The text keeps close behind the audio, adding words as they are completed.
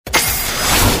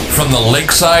from the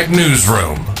Lakeside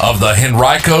Newsroom of the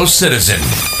Henrico Citizen,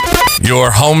 your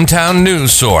hometown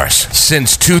news source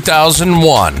since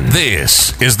 2001.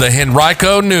 This is the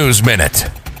Henrico News Minute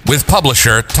with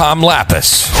publisher Tom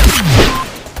Lapis.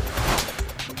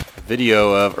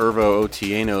 Video of Ervo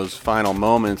Otieno's final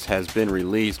moments has been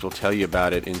released. We'll tell you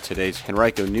about it in today's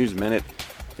Henrico News Minute.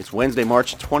 It's Wednesday,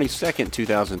 March 22nd,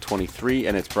 2023,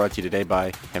 and it's brought to you today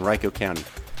by Henrico County.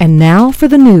 And now for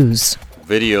the news.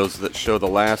 Videos that show the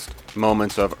last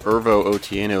moments of Ervo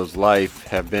Otieno's life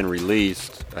have been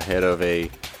released ahead of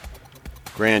a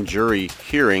grand jury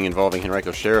hearing involving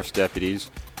Henrico Sheriff's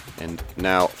deputies and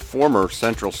now former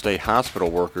Central State Hospital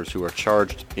workers who are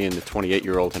charged in the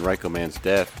 28-year-old Henrico man's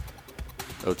death.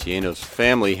 Otieno's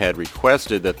family had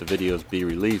requested that the videos be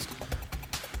released.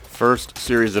 First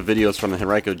series of videos from the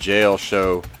Henrico jail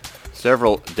show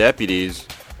several deputies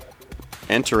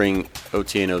entering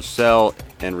Otieno's cell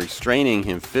and restraining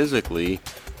him physically,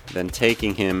 then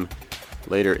taking him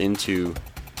later into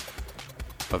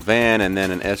a van and then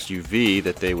an SUV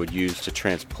that they would use to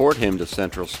transport him to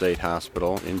Central State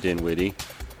Hospital in Dinwiddie.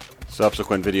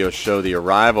 Subsequent videos show the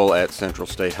arrival at Central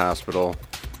State Hospital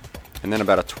and then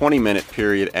about a 20-minute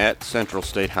period at Central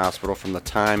State Hospital from the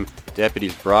time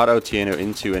deputies brought Otieno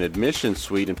into an admission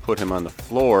suite and put him on the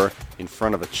floor in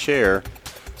front of a chair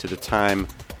to the time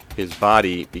his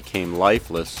body became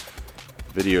lifeless.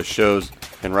 Video shows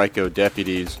Henrico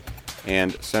deputies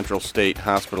and Central State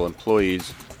Hospital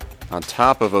employees on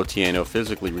top of Otieno,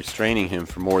 physically restraining him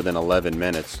for more than 11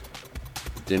 minutes.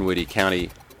 Dinwiddie County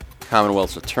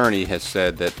Commonwealth's attorney has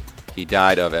said that he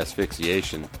died of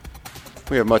asphyxiation.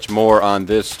 We have much more on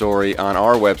this story on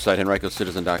our website,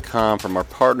 henricocitizen.com, from our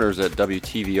partners at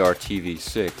WTVR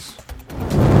TV6.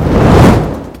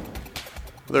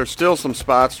 There are still some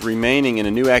spots remaining in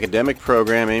a new academic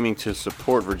program aiming to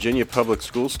support Virginia public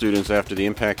school students after the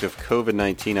impact of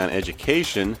COVID-19 on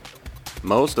education.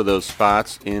 Most of those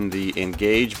spots in the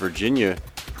Engage Virginia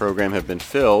program have been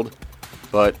filled,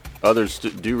 but others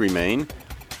do remain.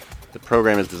 The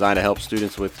program is designed to help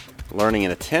students with learning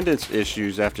and attendance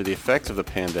issues after the effects of the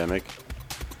pandemic.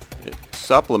 It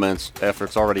supplements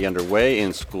efforts already underway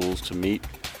in schools to meet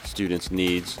students'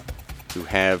 needs who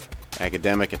have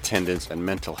academic attendance and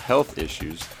mental health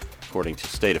issues, according to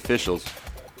state officials.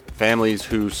 Families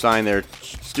who sign their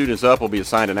students up will be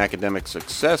assigned an academic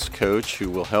success coach who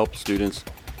will help students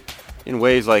in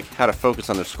ways like how to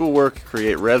focus on their schoolwork,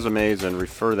 create resumes, and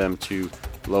refer them to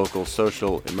local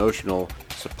social emotional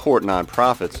support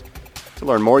nonprofits. To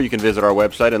learn more, you can visit our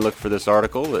website and look for this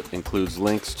article that includes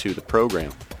links to the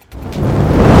program.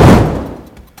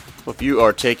 Well, if you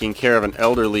are taking care of an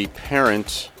elderly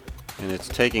parent and it's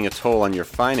taking a toll on your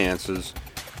finances,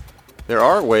 there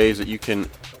are ways that you can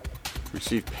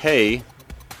receive pay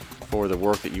for the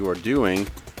work that you are doing.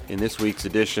 In this week's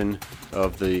edition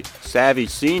of the Savvy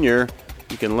Senior,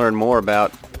 you can learn more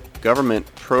about government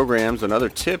programs and other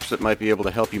tips that might be able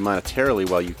to help you monetarily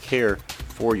while you care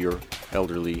for your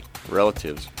elderly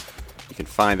relatives. You can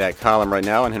find that column right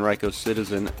now on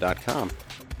henricocitizen.com.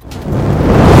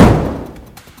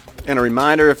 And a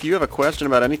reminder, if you have a question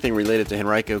about anything related to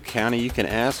Henrico County, you can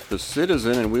ask the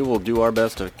Citizen and we will do our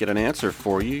best to get an answer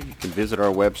for you. You can visit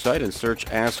our website and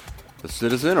search Ask the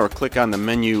Citizen or click on the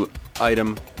menu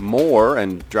item More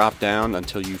and drop down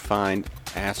until you find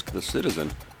Ask the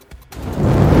Citizen.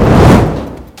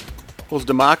 Well, is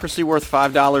democracy worth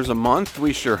 $5 a month?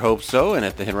 We sure hope so. And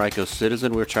at the Henrico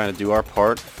Citizen, we're trying to do our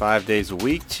part 5 days a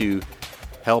week to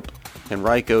help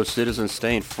Henrico citizens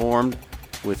stay informed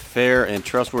with fair and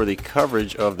trustworthy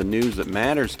coverage of the news that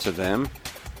matters to them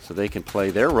so they can play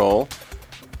their role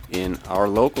in our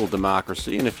local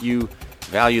democracy. And if you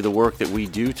value the work that we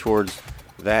do towards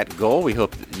that goal, we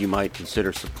hope that you might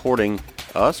consider supporting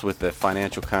us with a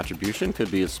financial contribution.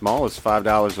 Could be as small as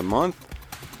 $5 a month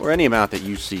or any amount that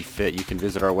you see fit. You can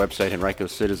visit our website,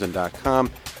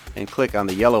 henricocitizen.com, and click on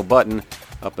the yellow button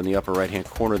up in the upper right-hand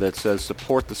corner that says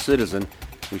Support the Citizen.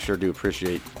 We sure do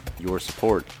appreciate your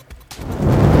support.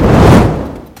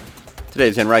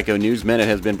 Today's Henrico News Minute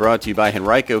has been brought to you by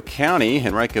Henrico County.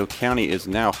 Henrico County is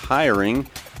now hiring.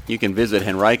 You can visit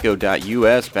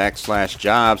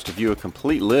henrico.us/jobs to view a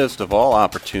complete list of all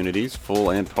opportunities,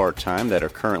 full and part-time, that are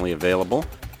currently available.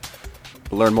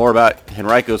 Learn more about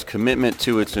Henrico's commitment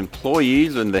to its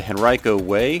employees and the Henrico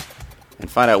Way, and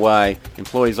find out why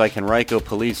employees like Henrico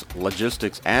Police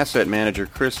Logistics Asset Manager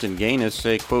Kristen Gaines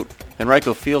say, quote,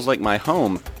 "Henrico feels like my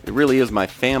home. It really is my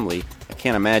family. I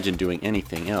can't imagine doing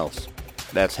anything else."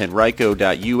 That's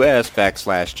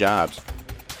henrico.us/jobs.